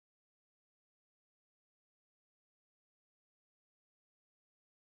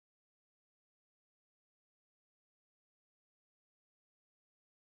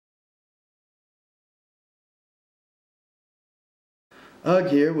Ugg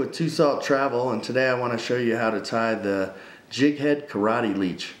here with 2 Salt Travel, and today I want to show you how to tie the Jighead Karate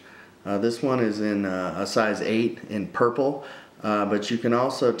Leech. This one is in a size 8 in purple, but you can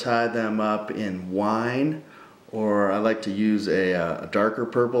also tie them up in wine, or I like to use a darker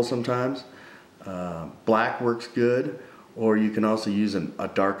purple sometimes. Black works good, or you can also use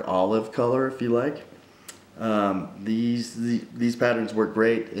a dark olive color if you like. These patterns work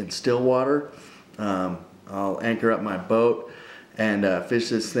great in still water. I'll anchor up my boat and fish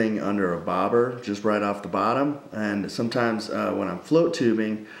this thing under a bobber just right off the bottom, and sometimes when I'm float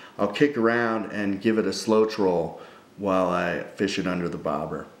tubing I'll kick around and give it a slow troll while I fish it under the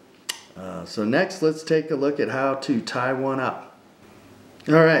bobber. So next, let's take a look at how to tie one up.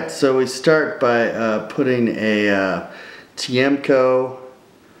 Alright, so we start by putting a Tiemco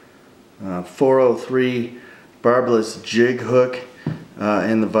 403 barbless jig hook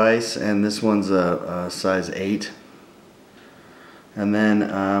in the vise, and this one's a size 8. And then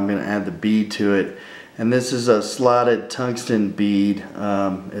I'm going to add the bead to it, and this is a slotted tungsten bead.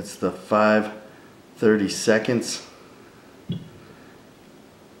 It's the 5/32. And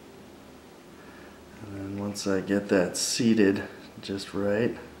then once I get that seated just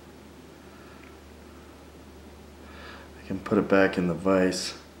right, I can put it back in the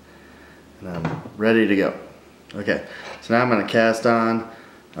vise and I'm ready to go. Okay, so now I'm going to cast on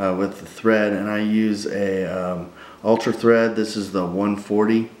with the thread, and I use a ultra thread. This is the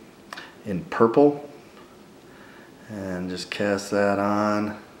 140 in purple, and just cast that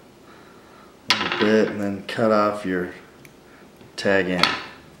on a little bit and then cut off your tag end.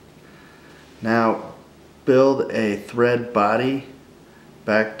 Now build a thread body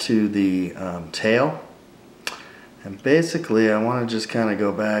back to the tail, and basically I want to just kind of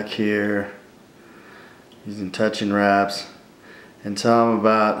go back here using touching wraps until I'm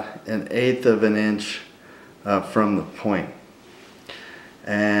about 1/8 of an inch from the point.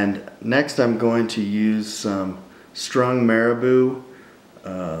 And next I'm going to use some strung marabou.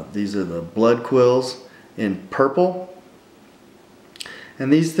 These are the blood quills in purple.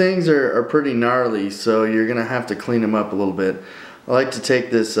 And these things are pretty gnarly, so you're going to have to clean them up a little bit. I like to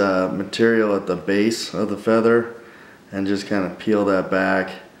take this material at the base of the feather and just kind of peel that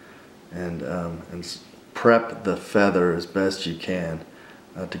back and prep the feather as best you can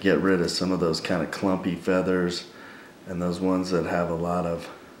to get rid of some of those kind of clumpy feathers and those ones that have a lot of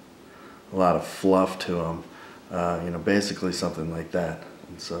fluff to them. You know, basically something like that.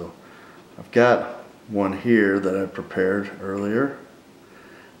 And so I've got one here that I prepared earlier,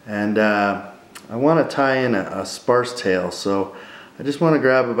 and I want to tie in a sparse tail, so I just want to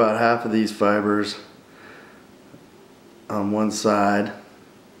grab about half of these fibers on one side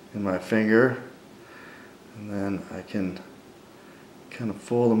in my finger, and then I can kind of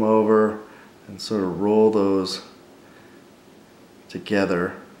fold them over and sort of roll those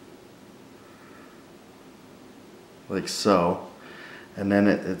together like so. And then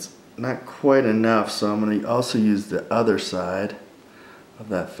it's not quite enough, so I'm going to also use the other side of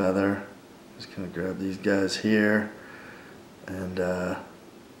that feather. Just kind of grab these guys here and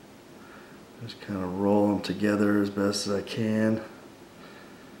just kind of roll them together as best as I can,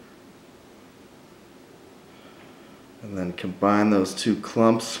 and then combine those two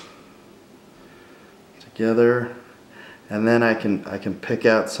clumps together. And then I can pick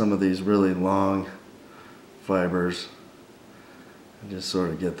out some of these really long fibers and just sort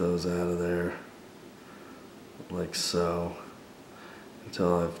of get those out of there like so,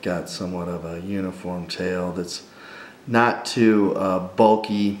 until I've got somewhat of a uniform tail that's not too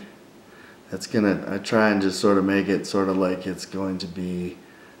bulky. I try and just sort of make it sort of like it's going to be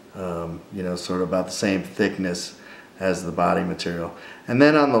you know, sort of about the same thickness as the body material. And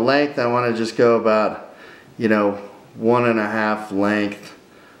then on the length, I want to just go about, you know, 1.5 length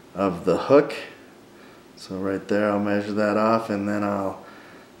of the hook. So right there, I'll measure that off, and then I'll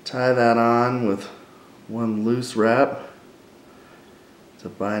tie that on with one loose wrap to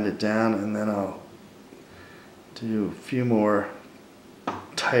bind it down, and then I'll do a few more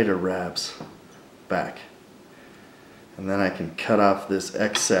tighter wraps back. And then I can cut off this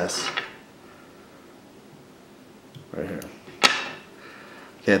excess right here.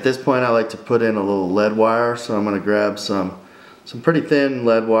 Okay, at this point I like to put in a little lead wire, so I'm going to grab some pretty thin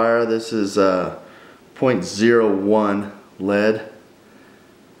lead wire. This is 0.01 lead,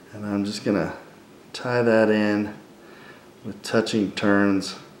 and I'm just going to tie that in with touching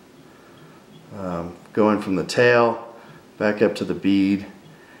turns, going from the tail back up to the bead.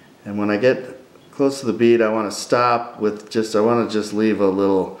 And when I get close to the bead, I want to stop with I want to just leave a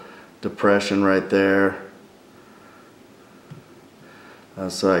little depression right there,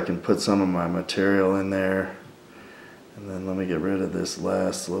 so I can put some of my material in there. And then let me get rid of this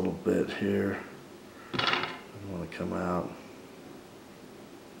last little bit here. I don't want to come out.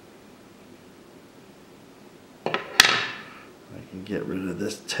 I can get rid of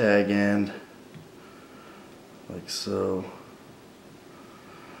this tag end like so.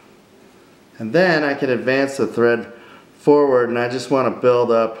 And then I can advance the thread forward, and I just want to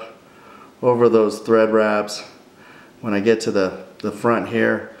build up over those thread wraps. When I get to the front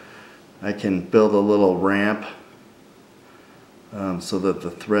here, I can build a little ramp so that the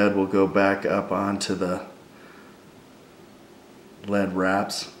thread will go back up onto the lead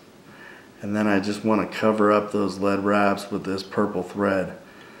wraps. And then I just want to cover up those lead wraps with this purple thread,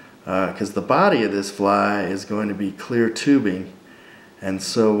 because the body of this fly is going to be clear tubing, and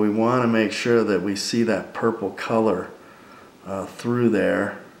so we want to make sure that we see that purple color through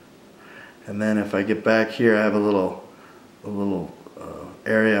there. And then if I get back here, I have a little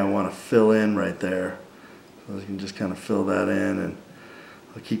area I want to fill in right there, so I can just kind of fill that in, and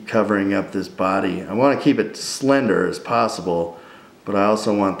I'll keep covering up this body. I want to keep it slender as possible, but I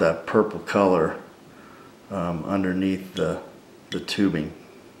also want that purple color underneath the tubing,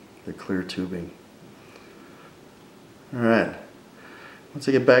 the clear tubing. Alright, once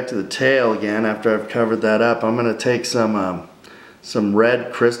I get back to the tail again, after I've covered that up, I'm going to take some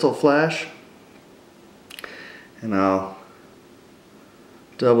red crystal flash, and I'll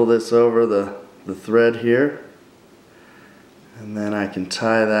double this over the thread here, and then I can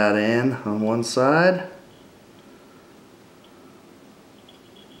tie that in on one side.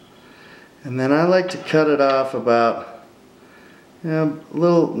 And then I like to cut it off about, a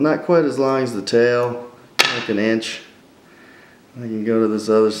little, not quite as long as the tail, like an inch. I can go to this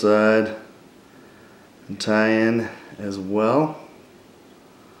other side and tie in as well.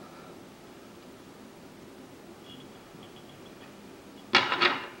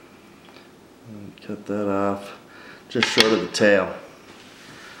 And cut that off just short of the tail.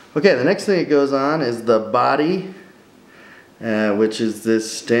 Okay, the next thing that goes on is the body, which is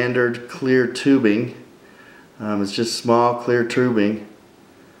this standard clear tubing. It's just small clear tubing.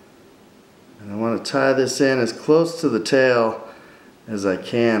 And I want to tie this in as close to the tail as I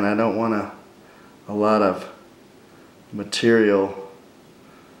can. I don't want a lot of material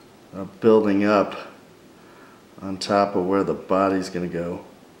building up on top of where the body's going to go.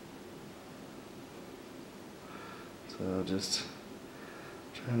 So just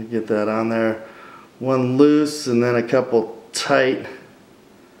trying to get that on there. One loose and then a couple tight.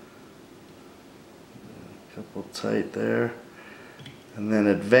 A couple tight there. And then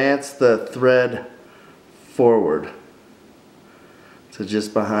advance the thread forward to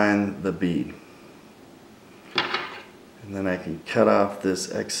just behind the bead. And then I can cut off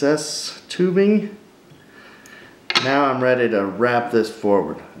this excess tubing. Now I'm ready to wrap this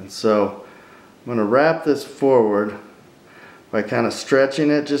forward. And so I'm going to wrap this forward by kind of stretching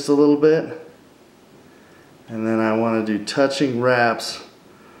it just a little bit. And then I want to do touching wraps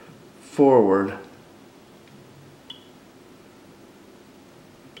forward.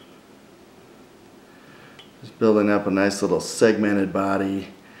 Just building up a nice little segmented body.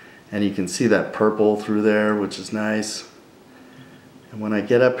 And you can see that purple through there, which is nice. And when I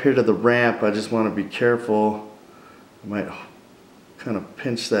get up here to the ramp, I just want to be careful. I might kind of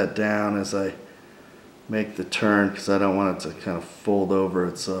pinch that down as I make the turn, because I don't want it to kind of fold over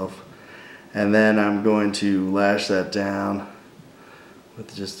itself. And then I'm going to lash that down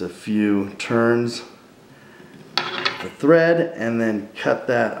with just a few turns of the thread, and then cut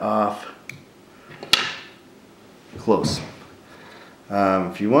that off close.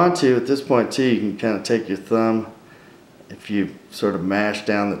 If you want to, at this point too, you can kind of take your thumb, if you sort of mash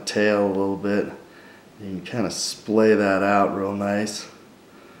down the tail a little bit, you can kind of splay that out real nice.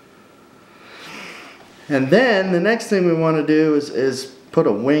 And then the next thing we want to do is put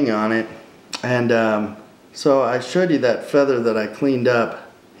a wing on it. And so I showed you that feather that I cleaned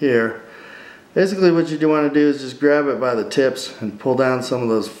up here. Basically what you do want to do is just grab it by the tips and pull down some of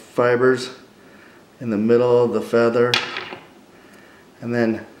those fibers in the middle of the feather, and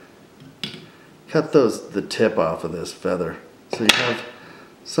then cut the tip off of this feather, so you have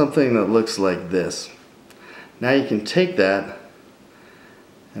something that looks like this. Now you can take that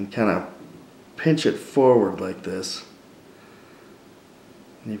and kind of pinch it forward like this,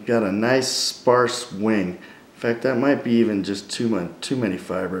 and you've got a nice sparse wing. In fact, that might be even just too many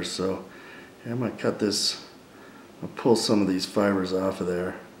fibers, so here, I'm going to cut this. I'll pull some of these fibers off of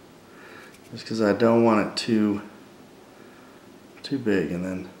there, just because I don't want it too big. And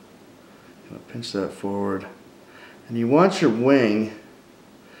then pinch that forward, and you want your wing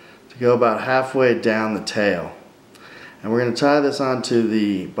to go about halfway down the tail. And we're going to tie this onto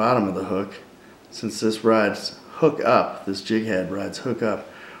the bottom of the hook, since this ride's hook up. This jig head rides hook up.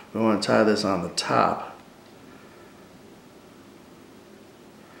 We want to tie this on the top.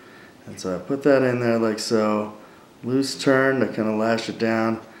 And so I put that in there like so. Loose turn to kind of lash it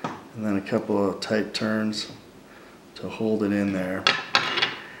down, and then a couple of tight turns to hold it in there.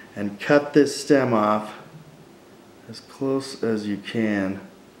 And cut this stem off as close as you can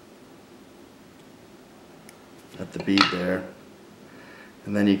at the bead there.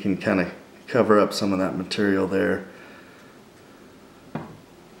 And then you can kind of cover up some of that material there.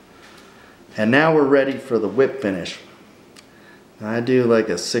 And now we're ready for the whip finish. I do like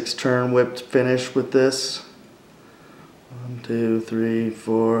a 6-turn whipped finish with this. 1, 2, 3,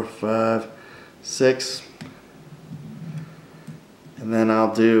 4, 5, 6. And then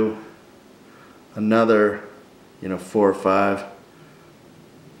I'll do another, 4 or 5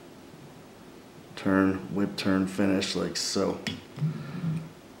 turn, whip turn finish like so.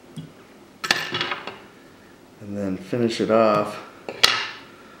 And then finish it off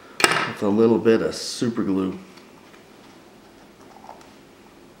with a little bit of super glue.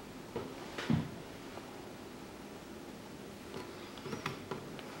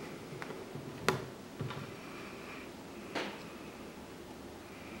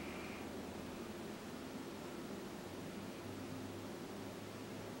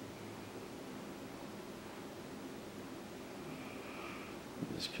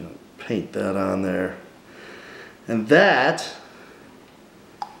 Just gonna paint that on there. And that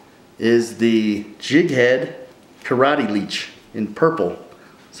is the Jighead Karate Leech in purple,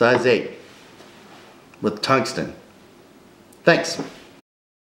 size 8, with tungsten. Thanks.